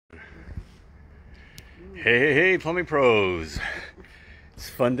Hey, hey, hey, plumbing pros. It's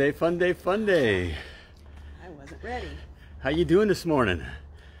fun day, fun day, fun day. I wasn't ready. How you doing this morning?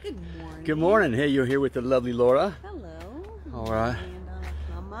 Good morning. Good morning. Hey, you're here with the lovely Laura. Hello. All right. And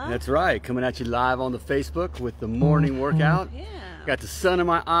Plumber. That's right. Coming at you live on the Facebook with the morning workout. Yeah. Got the sun in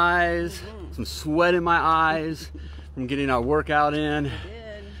my eyes, some sweat in my eyes from getting our workout in. I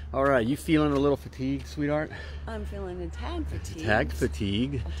did. All right. You feeling a little fatigued, sweetheart? I'm feeling a tad fatigued. Tad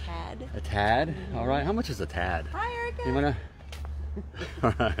fatigue. A tad. A tad? All right. How much is a tad? Hi, Erica. You wanna?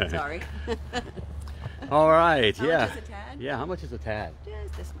 All right. Sorry. All right. How yeah. much is a tad? Yeah. How much is a tad?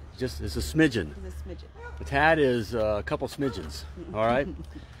 Just this much. Just it's a smidgen. It's a smidgen. A tad is a couple smidgens. All right.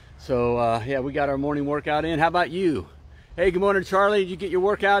 So yeah, we got our morning workout in. How about you? Hey, good morning, Charlie. Did you get your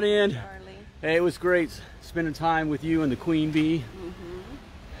workout in? Charlie. Hey, it was great spending time with you and the Queen Bee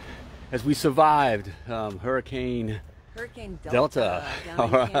as we survived Hurricane Delta. Down All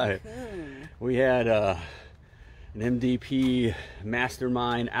in right. Cancun. We had an MDP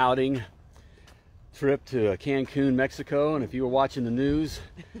mastermind outing trip to Cancun, Mexico, and if you were watching the news,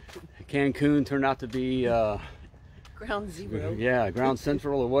 Cancun turned out to be Ground zero. yeah, ground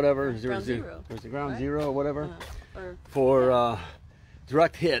central or whatever. Ground zero. Was it ground Right? zero or whatever? Or For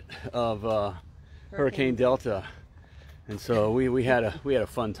direct hit of Hurricane Delta, and so we had a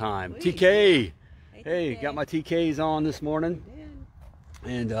fun time. We TK, hey, TK. got my TKs on this morning, we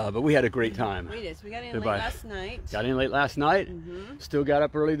did. and but we had a great time. We did. So we got in late Goodbye. last night. Got in late last night. Still got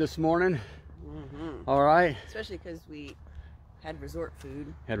up early this morning. All right. Especially because we had resort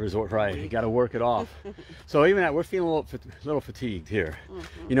food. Had resort, right? You got to work it off. So even that, we're feeling a little fatigued here.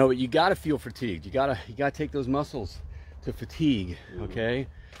 You know, but you got to feel fatigued. You gotta take those muscles to fatigue, okay,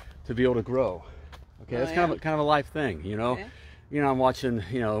 to be able to grow. Okay, that's kind of a life thing, you know. Okay. You know, I'm watching.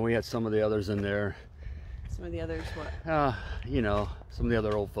 You know, we had some of the others in there. Some of the others, what? You know, some of the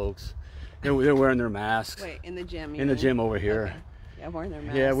other old folks. They're wearing their masks. Wait, in the gym. You In the mean? gym over here. Okay. Yeah, wearing their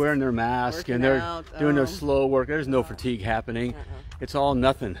masks. Yeah, wearing their mask Working and they're out, doing their slow work. There's no fatigue happening. It's all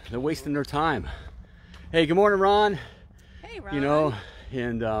nothing. They're wasting their time. Hey, good morning, Ron. Hey, Ron. You know,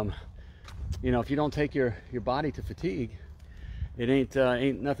 and you know, if you don't take your body to fatigue, it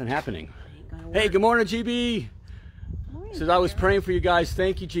ain't nothing happening. Ain't gonna Hey, work. good morning, GB. Morning, Says I was Sarah. praying for you guys.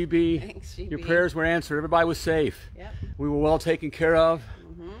 Thank you, GB. Thanks, GB. Your prayers were answered. Everybody was safe. Yep. We were well taken care of,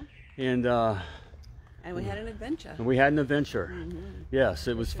 and we had an adventure. we had an adventure. Yes,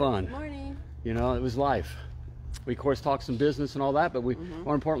 it was fun. Good morning. You know, it was life. We of course talked some business and all that, but we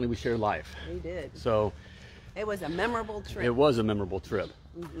more importantly we shared life. We did. So It was a memorable trip. it was a memorable trip.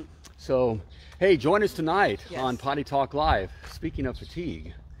 So hey, join us tonight Yes. on Potty Talk Live. Speaking of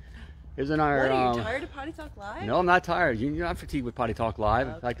fatigue, isn't our What, are you tired of Potty Talk Live? no, I'm not tired. You're not fatigued with Potty Talk Live.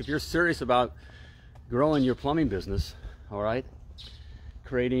 In fact, if you're serious about growing your plumbing business, all right,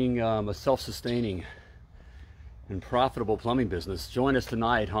 creating a self-sustaining and profitable plumbing business, join us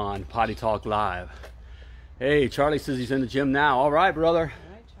tonight on Potty Talk Live. Hey, Charlie says he's in the gym now. All right, brother.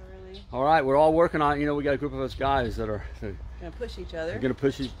 All right, Charlie. All right, we're all working on. You know, we got a group of us guys that are Gonna push each other. going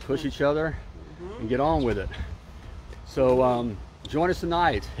to push each other and get on with it. So join us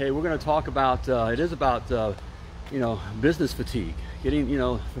tonight. Hey, we're going to talk about. It is about you know, business fatigue. Getting, you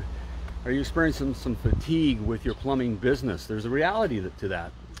know, are you experiencing some fatigue with your plumbing business? There's a reality to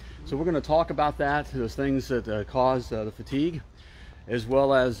that. So we're going to talk about that, those things that cause the fatigue, as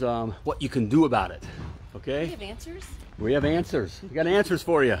well as what you can do about it. Okay? We have answers. We have answers. We got answers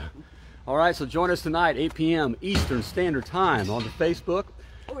for you. All right, so join us tonight, 8 p.m. Eastern Standard Time on the Facebook,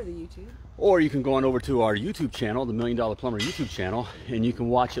 Or the YouTube. or you can go on over to our YouTube channel, the $1 Million Plumber YouTube channel, and you can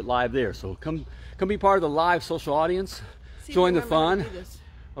watch it live there. So come be part of the live social audience. See if Join we the remember to fun. do this.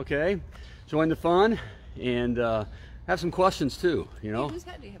 Okay? Join the fun and have some questions too, you know? Whose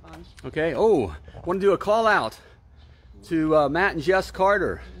hat do you have on? Okay. Oh, want to do a call out to Matt and Jess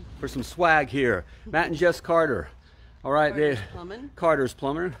Carter for some swag here. Matt and Jess Carter. All right, Carter's Plumbing. Carter's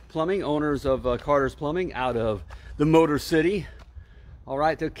Plumbing, owners of Carter's Plumbing out of the Motor City. All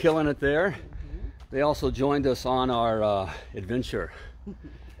right, they're killing it there. They also joined us on our adventure,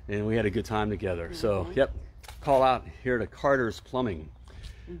 and we had a good time together. So, yep, call out here to Carter's Plumbing.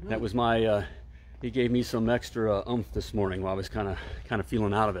 That was my. He gave me some extra oomph this morning while I was kind of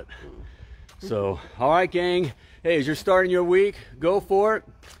feeling out of it. So, all right, gang. Hey, as you're starting your week, go for it.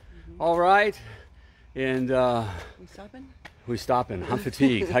 All right, and We stopping? we stopping. I'm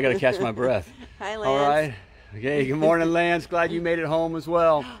fatigued. I got to catch my breath. Hi, Lance. All right. Okay. Good morning, Lance. Glad you made it home as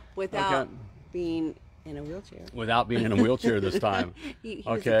well. Without Okay. being in a wheelchair. Without being in a wheelchair this time. He was a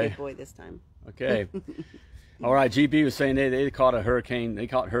Okay. good boy this time. Okay. All right, GB was saying they caught a hurricane. They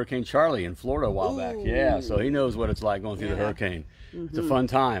caught Hurricane Charlie in Florida a while back. Yeah, so he knows what it's like going through the hurricane. It's a fun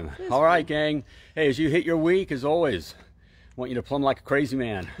time. All right, gang. Hey, as you hit your week, as always, I want you to plumb like a crazy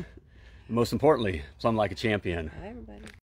man. And most importantly, plumb like a champion. Bye, everybody.